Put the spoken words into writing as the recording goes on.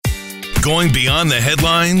Going beyond the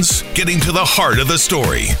headlines, getting to the heart of the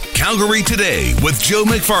story. Calgary Today with Joe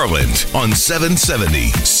McFarland on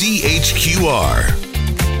 770 CHQR.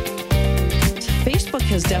 Facebook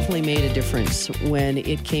has definitely made a difference when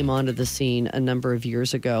it came onto the scene a number of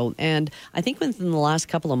years ago. And I think within the last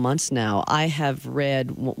couple of months now, I have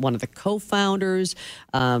read one of the co-founders,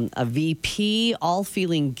 a VP, all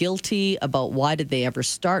feeling guilty about why did they ever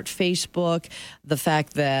start Facebook, the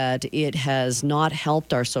fact that it has not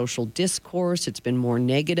helped our social discourse. It's been more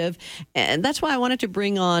negative. And that's why I wanted to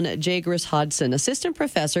bring on Jagris Hodson, Assistant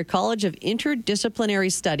Professor, College of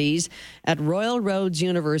Interdisciplinary Studies at Royal Roads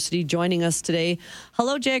University, joining us today.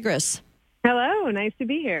 Hello, Jagris. Hello, nice to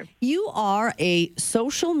be here. You are a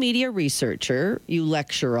social media researcher. You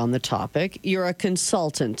lecture on the topic. You're a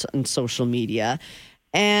consultant on social media.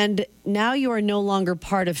 And now you are no longer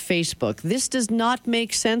part of Facebook. This does not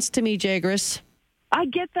make sense to me, Jagris. I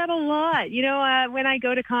get that a lot. You know, when I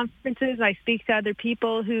go to conferences, I speak to other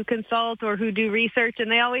people who consult or who do research, and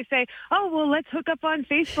they always say, oh, well, let's hook up on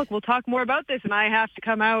Facebook. We'll talk more about this. And I have to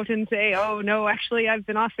come out and say, oh, no, actually, I've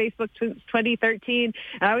been off Facebook since 2013.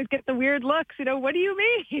 And I always get the weird looks, what do you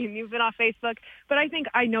mean you've been off Facebook? But I think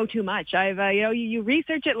I know too much. You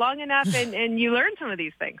research it long enough and you learn some of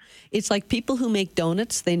these things. It's like people who make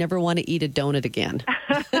donuts, they never want to eat a donut again.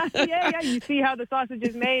 Yeah, you see how the sausage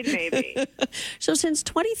is made, maybe. So since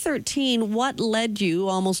 2013, what led you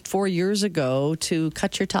almost 4 years ago to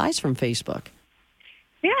cut your ties from Facebook?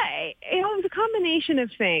 Yeah, it was a combination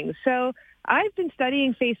of things. So I've been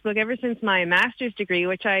studying Facebook ever since my master's degree,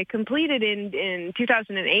 which I completed in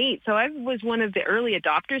 2008. So I was one of the early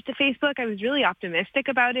adopters to Facebook. I was really optimistic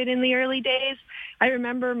about it in the early days. I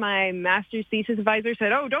remember my master's thesis advisor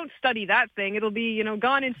said, oh, don't study that thing. It'll be,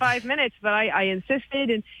 gone in 5 minutes. But I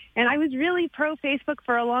insisted, and I was really pro-Facebook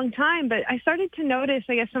for a long time. But I started to notice,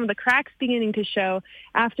 I guess, some of the cracks beginning to show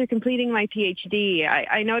after completing my PhD.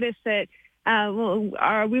 I noticed that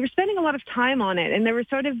we were spending a lot of time on it, and there were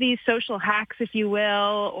sort of these social hacks, if you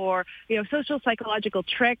will, or social psychological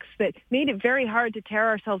tricks that made it very hard to tear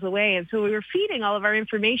ourselves away. And so we were feeding all of our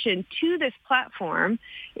information to this platform,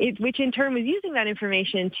 which in turn was using that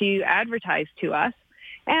information to advertise to us.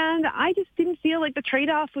 And I just didn't feel like the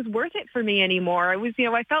trade-off was worth it for me anymore. It was,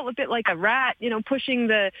 I felt a bit like a rat, pushing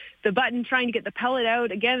the button, trying to get the pellet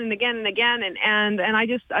out again and again and again. And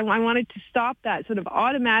I wanted to stop that sort of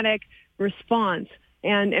automatic response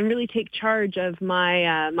and really take charge of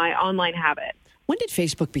my my online habit. When did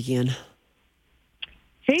Facebook begin?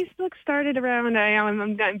 Facebook started around, I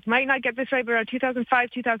might not get this right, but around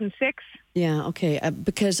 2005, 2006. Yeah, okay.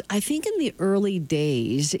 Because I think in the early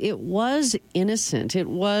days, it was innocent. It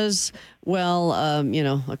was,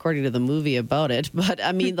 according to the movie about it. But,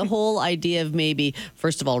 I mean, the whole idea of maybe,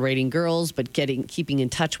 first of all, rating girls, but keeping in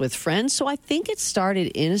touch with friends. So I think it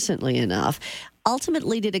started innocently enough.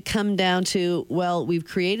 Ultimately, did it come down to, well, we've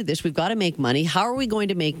created this, we've got to make money. How are we going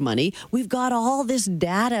to make money? We've got all this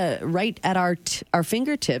data right at our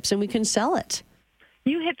fingertips, and we can sell it.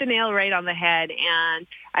 You hit the nail right on the head, and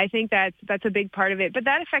I think that's a big part of it. But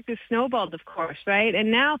that effect has snowballed, of course, right? And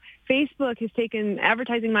now Facebook has taken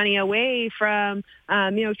advertising money away from,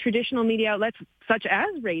 traditional media outlets such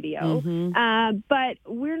as radio. Mm-hmm. But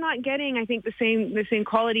we're not getting, I think, the same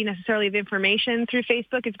quality necessarily of information through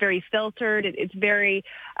Facebook. It's very filtered. It's very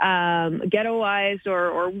ghettoized,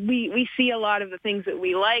 or we see a lot of the things that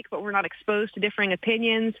we like, but we're not exposed to differing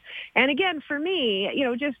opinions. And again, for me,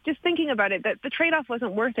 just thinking about it, that the trade-off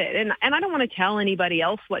wasn't worth it. And I don't want to tell anybody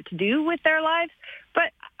else what to do with their lives,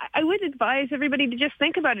 but I would advise everybody to just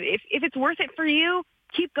think about it. If it's worth it for you,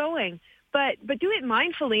 keep going. But do it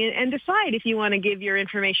mindfully and decide if you want to give your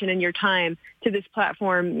information and your time to this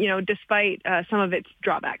platform, despite some of its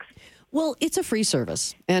drawbacks. Well, it's a free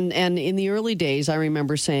service. And in the early days, I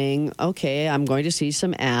remember saying, okay, I'm going to see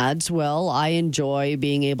some ads. Well, I enjoy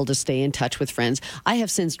being able to stay in touch with friends. I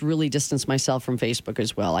have since really distanced myself from Facebook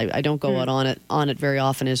as well. I don't go out on it very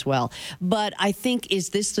often as well. But I think, is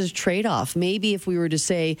this the trade-off? Maybe if we were to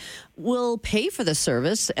say, we'll pay for the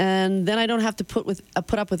service, and then I don't have to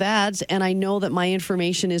put up with ads, and I know that my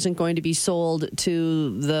information isn't going to be sold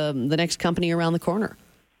to the next company around the corner.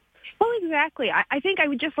 Well, exactly. I think I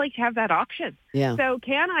would just like to have that option. Yeah. So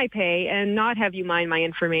can I pay and not have you mine my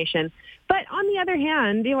information? But on the other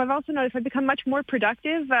hand, I've also noticed I've become much more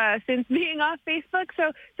productive since being off Facebook.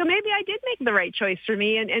 So maybe I did make the right choice for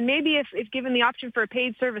me. And maybe if given the option for a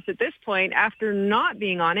paid service at this point, after not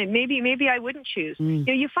being on it, maybe I wouldn't choose.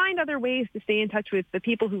 You find other ways to stay in touch with the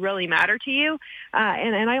people who really matter to you.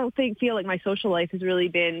 And I don't feel like my social life has really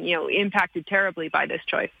been, impacted terribly by this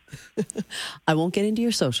choice. I won't get into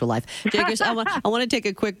your social life. Jay Gris, I want to take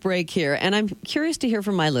a quick break here, and I'm curious to hear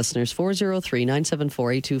from my listeners,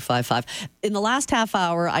 403-974-8255. In the last half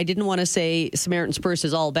hour, I didn't want to say Samaritan's Purse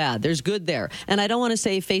is all bad. There's good there. And I don't want to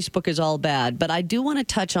say Facebook is all bad, but I do want to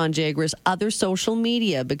touch on, Jay Gris, other social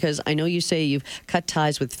media, because I know you say you've cut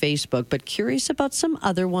ties with Facebook, but curious about some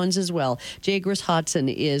other ones as well. Jay Gris Hodson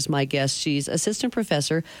is my guest. She's assistant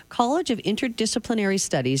professor, College of Interdisciplinary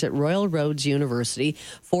Studies at Royal Roads University.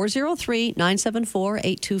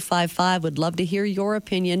 403-974-8255. Would love to hear your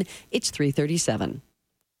opinion. It's 3:37.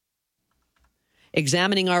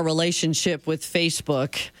 Examining our relationship with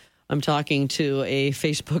Facebook. I'm talking to a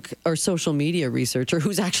Facebook or social media researcher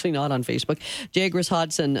who's actually not on Facebook. Jay Gris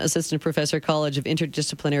Hodson, assistant professor, College of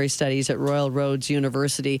Interdisciplinary Studies at Royal Roads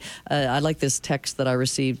University. I like this text that I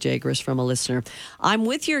received, Jay Gris, from a listener. I'm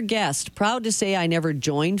with your guest, proud to say I never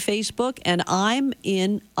joined Facebook, and I'm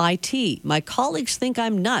in IT. My colleagues think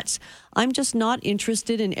I'm nuts. I'm just not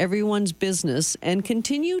interested in everyone's business and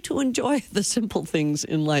continue to enjoy the simple things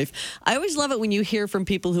in life. I always love it when you hear from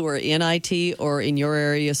people who are in IT or in your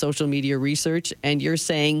area, social media research, and you're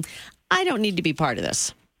saying, I don't need to be part of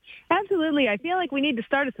this. Absolutely. I feel like we need to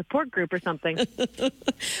start a support group or something. Well,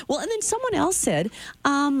 and then someone else said,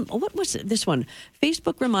 what was this one?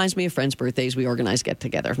 Facebook reminds me of friends' birthdays. We organize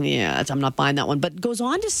get-together. Yeah, I'm not buying that one. But goes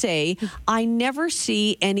on to say, I never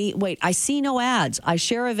see I see no ads. I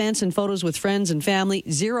share events and photos with friends and family,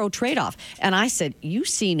 zero trade-off. And I said, you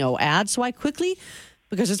see no ads. So I quickly...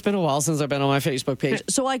 because it's been a while since I've been on my Facebook page.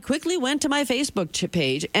 So I quickly went to my Facebook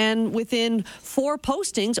page, and within 4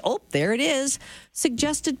 postings, there it is,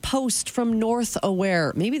 suggested post from North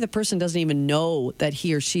Aware. Maybe the person doesn't even know that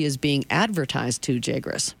he or she is being advertised to, Jay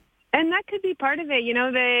Gris. And that could be part of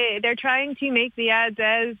it. They're trying to make the ads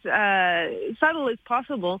as subtle as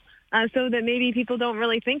possible. So that maybe people don't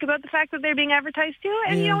really think about the fact that they're being advertised to.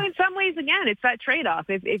 And, in some ways, again, it's that trade-off.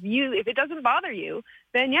 If it doesn't bother you,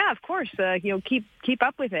 then, yeah, of course, keep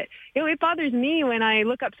up with it. It bothers me when I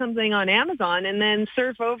look up something on Amazon and then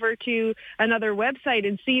surf over to another website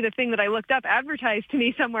and see the thing that I looked up advertised to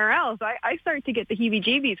me somewhere else. I start to get the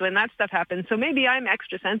heebie-jeebies when that stuff happens. So maybe I'm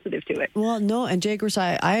extra sensitive to it. Well, no, and Jay Gris,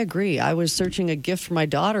 I agree. I was searching a gift for my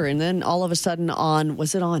daughter, and then all of a sudden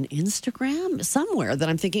was it on Instagram? Somewhere that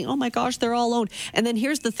I'm thinking, oh my gosh, they're all owned. And then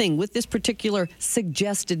here's the thing, with this particular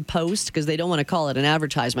suggested post, because they don't want to call it an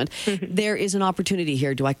advertisement, there is an opportunity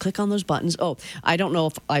here. Do I click on those buttons? Oh, I don't know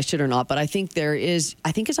if I should or not, but I think it's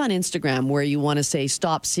on Instagram where you want to say,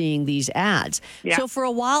 stop seeing these ads. Yeah. So for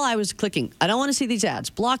a while I was clicking, I don't want to see these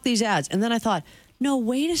ads, block these ads. And then I thought, no,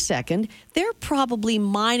 wait a second. They're probably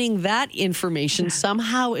mining that information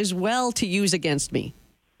somehow as well to use against me.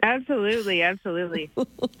 Absolutely, absolutely.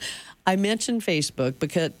 I mentioned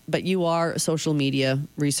Facebook, but you are a social media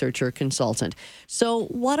researcher consultant. So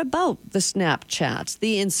what about the Snapchats,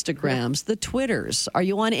 the Instagrams, the Twitters? Are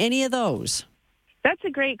you on any of those? That's a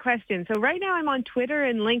great question. So right now I'm on Twitter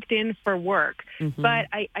and LinkedIn for work. Mm-hmm. But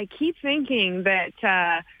I keep thinking that,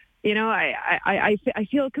 I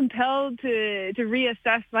feel compelled to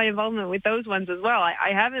reassess my involvement with those ones as well.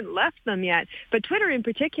 I haven't left them yet. But Twitter in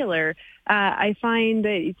particular, I find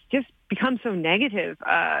that it's just become so negative. With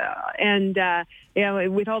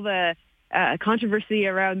all the controversy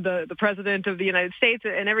around the president of the United States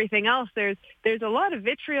and everything else, there's a lot of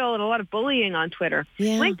vitriol and a lot of bullying on Twitter.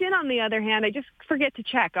 Yeah. LinkedIn, on the other hand, I just forget to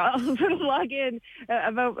check. I'll sort of log in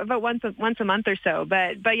about once a month or so.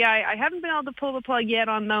 But yeah, I haven't been able to pull the plug yet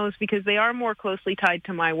on those because they are more closely tied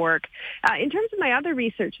to my work. In terms of my other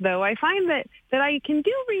research, though, I find that I can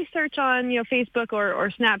do research on Facebook or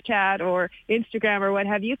Snapchat or Instagram or what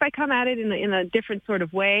have you if I come at it in a different sort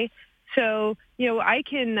of way. So, I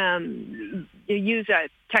can use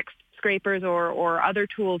text scrapers or other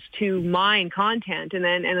tools to mine content and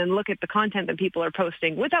then look at the content that people are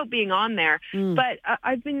posting without being on there. But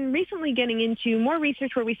I've been recently getting into more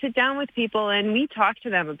research where we sit down with people and we talk to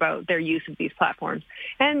them about their use of these platforms.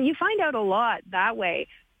 And you find out a lot that way.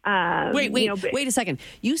 Wait a second.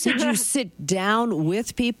 You said you sit down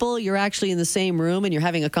with people, you're actually in the same room and you're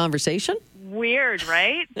having a conversation? Weird,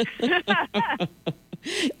 right?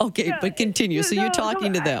 Okay, but continue. So you're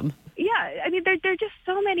talking to them. Yeah, I mean, there are just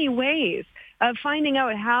so many ways of finding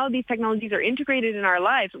out how these technologies are integrated in our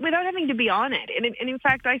lives without having to be on it. And in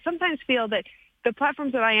fact, I sometimes feel that the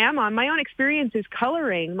platforms that I am on, my own experience is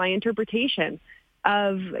coloring my interpretation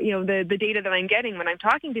of, the data that I'm getting when I'm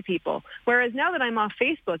talking to people. Whereas now that I'm off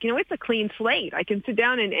Facebook, it's a clean slate. I can sit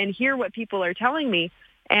down and hear what people are telling me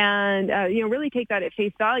and, really take that at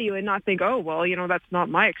face value and not think, oh, well, that's not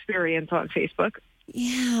my experience on Facebook.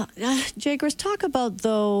 Yeah. Jagris, talk about,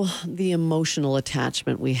 though, the emotional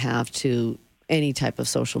attachment we have to any type of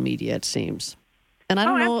social media, it seems. And I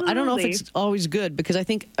don't know if it's always good, because I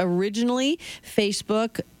think originally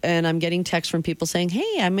Facebook, and I'm getting texts from people saying,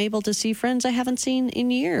 hey, I'm able to see friends I haven't seen in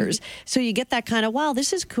years. Mm-hmm. So you get that kind of, wow,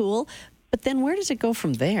 this is cool. But then where does it go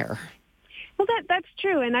from there? Well, that's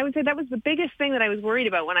true. And I would say that was the biggest thing that I was worried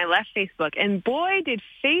about when I left Facebook. And boy, did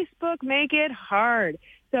Facebook make it hard.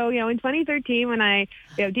 So, in 2013, when I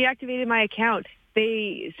deactivated my account,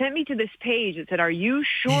 they sent me to this page that said, are you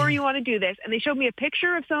sure you want to do this? And they showed me a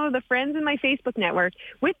picture of some of the friends in my Facebook network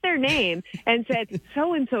with their name and said,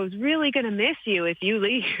 so-and-so is really going to miss you if you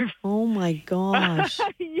leave. Oh, my gosh.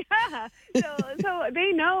 Yeah. So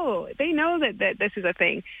they know that this is a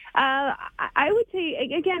thing. I would say,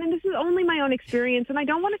 again, and this is only my own experience, and I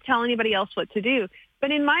don't want to tell anybody else what to do,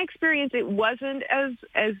 but in my experience, it wasn't as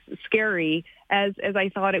scary as I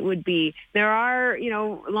thought it would be. There are,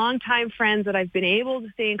 longtime friends that I've been able to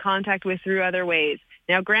stay in contact with through other ways.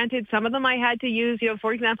 Now, granted, some of them I had to use,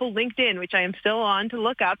 for example, LinkedIn, which I am still on to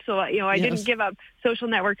look up. So, I didn't give up social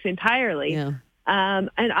networks entirely. Yeah.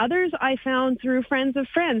 And others I found through friends of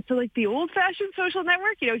friends. So like the old-fashioned social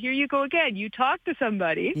network, here you go again. You talk to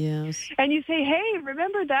somebody and you say, hey,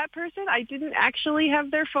 remember that person? I didn't actually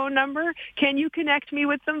have their phone number. Can you connect me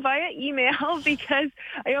with them via email? Because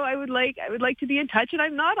I would like to be in touch, and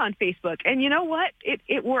I'm not on Facebook. And you know what?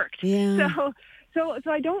 It worked. Yeah. So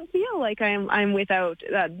I don't feel like I'm without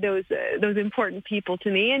those important people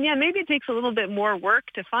to me. And yeah, maybe it takes a little bit more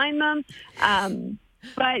work to find them.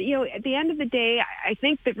 But, at the end of the day, I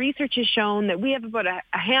think that research has shown that we have about a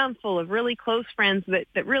handful of really close friends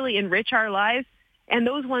that really enrich our lives. And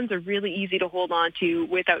those ones are really easy to hold on to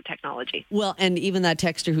without technology. Well, and even that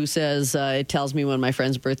texter who says, it tells me when my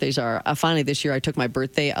friends' birthdays are. Finally, this year, I took my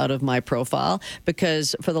birthday out of my profile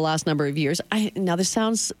because for the last number of years, now this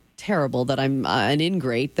sounds terrible that I'm an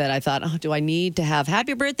ingrate, that I thought, do I need to have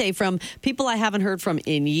happy birthday from people I haven't heard from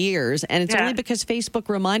in years? And it's only because Facebook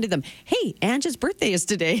reminded them, hey, Angie's birthday is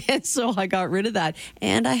today. And so I got rid of that.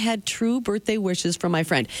 And I had true birthday wishes from my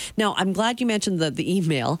friend. Now, I'm glad you mentioned the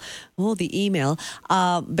email. Oh, the email.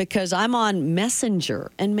 Because I'm on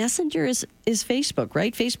Messenger. And Messenger is Facebook,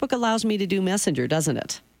 right? Facebook allows me to do Messenger, doesn't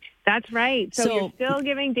it? That's right. So you're still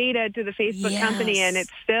giving data to the Facebook company, and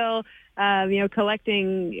it's still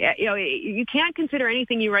collecting, you can't consider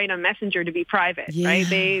anything you write on Messenger to be private, right?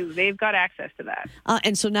 They've got access to that.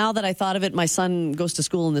 And so now that I thought of it, my son goes to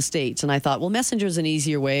school in the States, and I thought, well, Messenger is an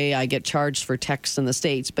easier way. I get charged for texts in the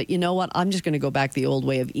States. But you know what? I'm just going to go back the old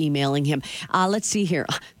way of emailing him. Let's see here.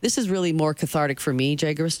 This is really more cathartic for me,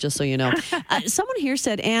 Jagris, just so you know. Someone here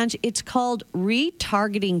said, Ange, it's called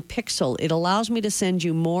Retargeting Pixel. It allows me to send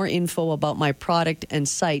you more info about my product and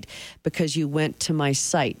site because you went to my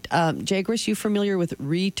site. Jagris, you familiar with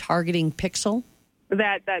Retargeting Pixel?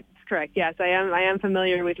 That's correct. Yes, I am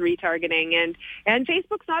familiar with retargeting, and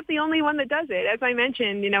Facebook's not the only one that does it. As I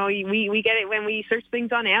mentioned, we get it when we search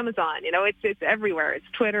things on Amazon. It's everywhere. It's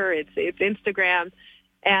Twitter. It's Instagram,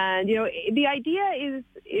 and the idea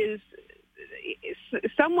is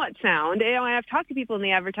somewhat sound. I've talked to people in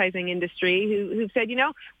the advertising industry who've said,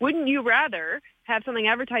 wouldn't you rather have something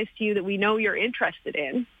advertised to you that we know you're interested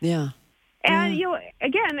in? Yeah. And,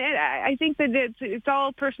 again, I think that it's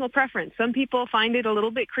all personal preference. Some people find it a little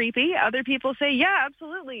bit creepy. Other people say, yeah,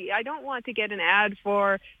 absolutely. I don't want to get an ad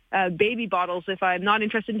for baby bottles if I'm not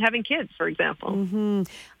interested in having kids, for example.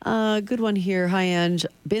 Mm-hmm. Good one here. Hi, Ange.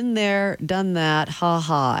 Been there, done that. Ha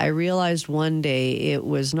ha. I realized one day it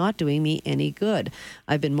was not doing me any good.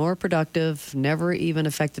 I've been more productive, never even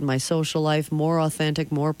affected my social life, more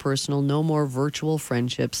authentic, more personal, no more virtual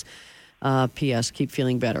friendships. P.S. Keep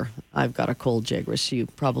feeling better. I've got a cold, Jagris. You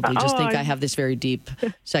probably just think I have this very deep,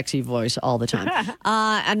 sexy voice all the time.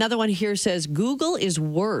 Another one here says, Google is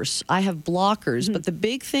worse. I have blockers. But the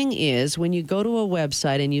big thing is when you go to a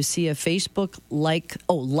website and you see a Facebook like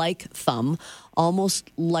thumb,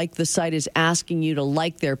 almost like the site is asking you to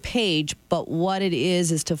like their page, but what it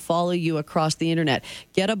is to follow you across the internet.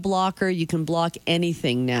 Get a blocker. You can block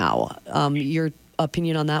anything now. Your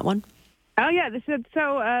opinion on that one? Oh, yeah.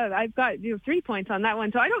 I've got 3 points on that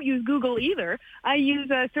one. So I don't use Google either. I use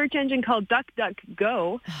a search engine called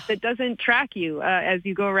DuckDuckGo that doesn't track you as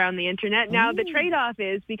you go around the internet. Now, the trade-off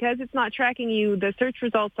is because it's not tracking you, the search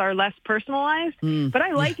results are less personalized. But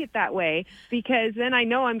I like it that way because then I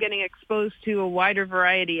know I'm getting exposed to a wider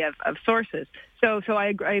variety of sources. So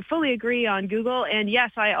I fully agree on Google. And yes,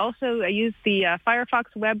 I use the Firefox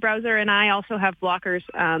web browser, and I also have blockers,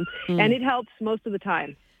 and it helps most of the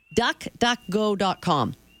time.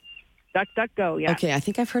 DuckDuckGo.com. DuckDuckGo, yeah. Okay, I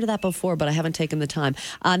think I've heard of that before, but I haven't taken the time.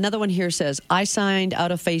 Another one here says, I signed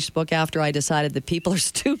out of Facebook after I decided that people are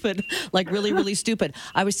stupid, like really, really stupid.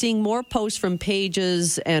 I was seeing more posts from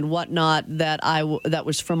pages and whatnot that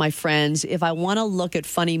was from my friends. If I want to look at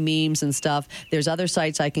funny memes and stuff, there's other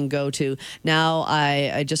sites I can go to. Now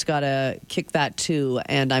I just got to kick that too,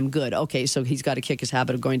 and I'm good. Okay, so he's got to kick his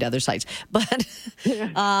habit of going to other sites. But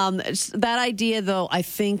that idea, though, I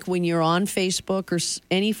think when you're on Facebook or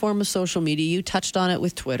any form of social media, you touched on it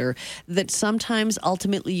with Twitter, that sometimes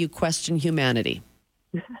ultimately you question humanity.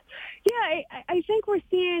 Yeah, I think we're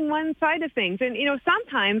seeing one side of things. And,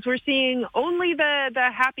 sometimes we're seeing only the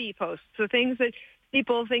happy posts, so things that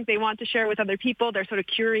people think they want to share with other people. They're sort of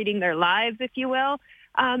curating their lives, if you will.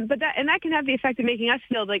 But that can have the effect of making us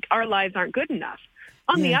feel like our lives aren't good enough.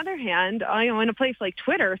 On the other hand, in a place like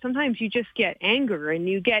Twitter, sometimes you just get anger and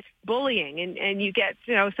you get bullying and you get,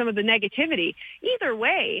 some of the negativity. Either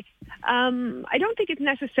way, I don't think it's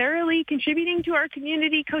necessarily contributing to our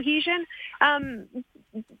community cohesion.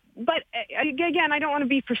 But again, I don't want to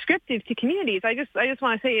be prescriptive to communities. I just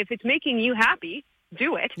want to say if it's making you happy,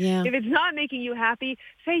 do it. Yeah. If it's not making you happy,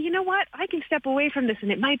 say, you know what, I can step away from this and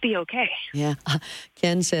it might be okay. Yeah.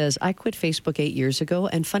 Ken says, I quit Facebook 8 years ago.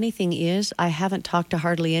 And funny thing is, I haven't talked to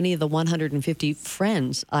hardly any of the 150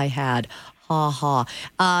 friends I had. Ha ha.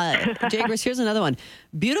 Jagris, here's another one.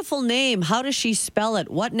 Beautiful name. How does she spell it?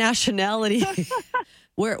 What nationality?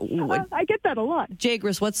 I get that a lot.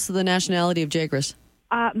 Jagris, what's the nationality of Jagris?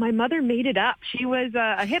 My mother made it up. She was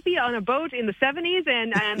a hippie on a boat in the 70s,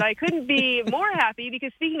 and I couldn't be more happy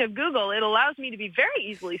because speaking of Google, it allows me to be very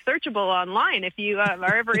easily searchable online if you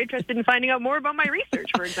are ever interested in finding out more about my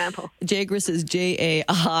research, for example. Jagris is Jaigris.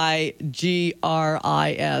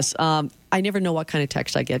 I never know what kind of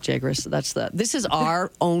text I get, Jagris. This is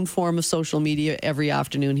our own form of social media every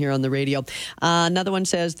afternoon here on the radio. Another one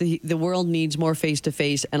says the world needs more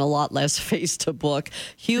face-to-face and a lot less face-to-book.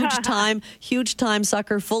 Huge time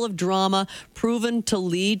sucker, full of drama, proven to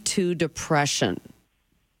lead to depression.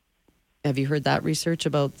 Have you heard that research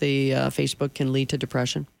about the Facebook can lead to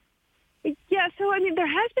depression? Yeah, so there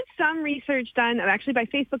has been some research done actually by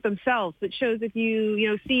Facebook themselves that shows if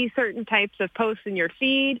you see certain types of posts in your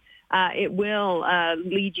feed, it will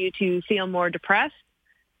lead you to feel more depressed.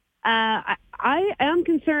 I am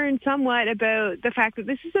concerned somewhat about the fact that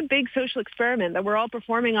this is a big social experiment that we're all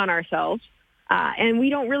performing on ourselves, and we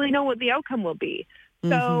don't really know what the outcome will be.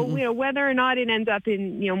 So, whether or not it ends up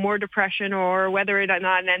in, more depression or whether or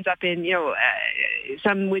not it ends up in,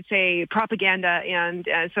 some would say propaganda and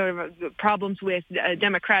sort of problems with the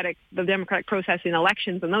democratic process in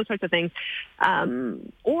elections and those sorts of things.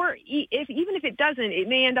 Or even if it doesn't, it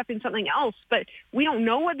may end up in something else, but we don't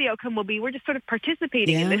know what the outcome will be. We're just sort of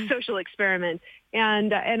participating in this social experiment.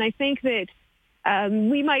 And I think that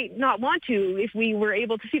we might not want to if we were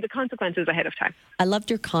able to see the consequences ahead of time. I loved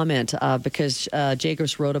your comment because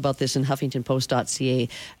Jagris wrote about this in HuffingtonPost.ca.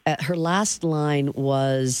 Her last line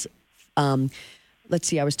was, let's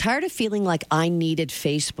see, I was tired of feeling like I needed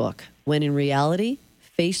Facebook, when in reality,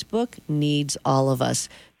 Facebook needs all of us.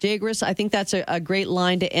 Jagris, I think that's a great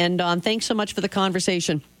line to end on. Thanks so much for the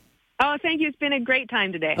conversation. Oh, thank you. It's been a great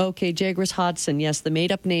time today. Okay, Jagris Hodson. Yes, the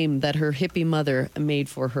made-up name that her hippie mother made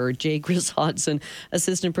for her. Jagris Hodson,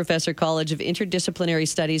 Assistant Professor, College of Interdisciplinary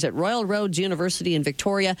Studies at Royal Roads University in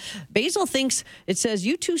Victoria. Basil thinks, it says,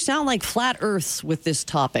 you two sound like flat earths with this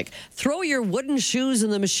topic. Throw your wooden shoes in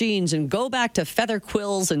the machines and go back to feather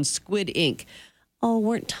quills and squid ink. Oh,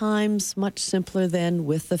 weren't times much simpler then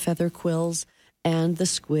with the feather quills and the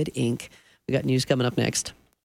squid ink? We got news coming up next.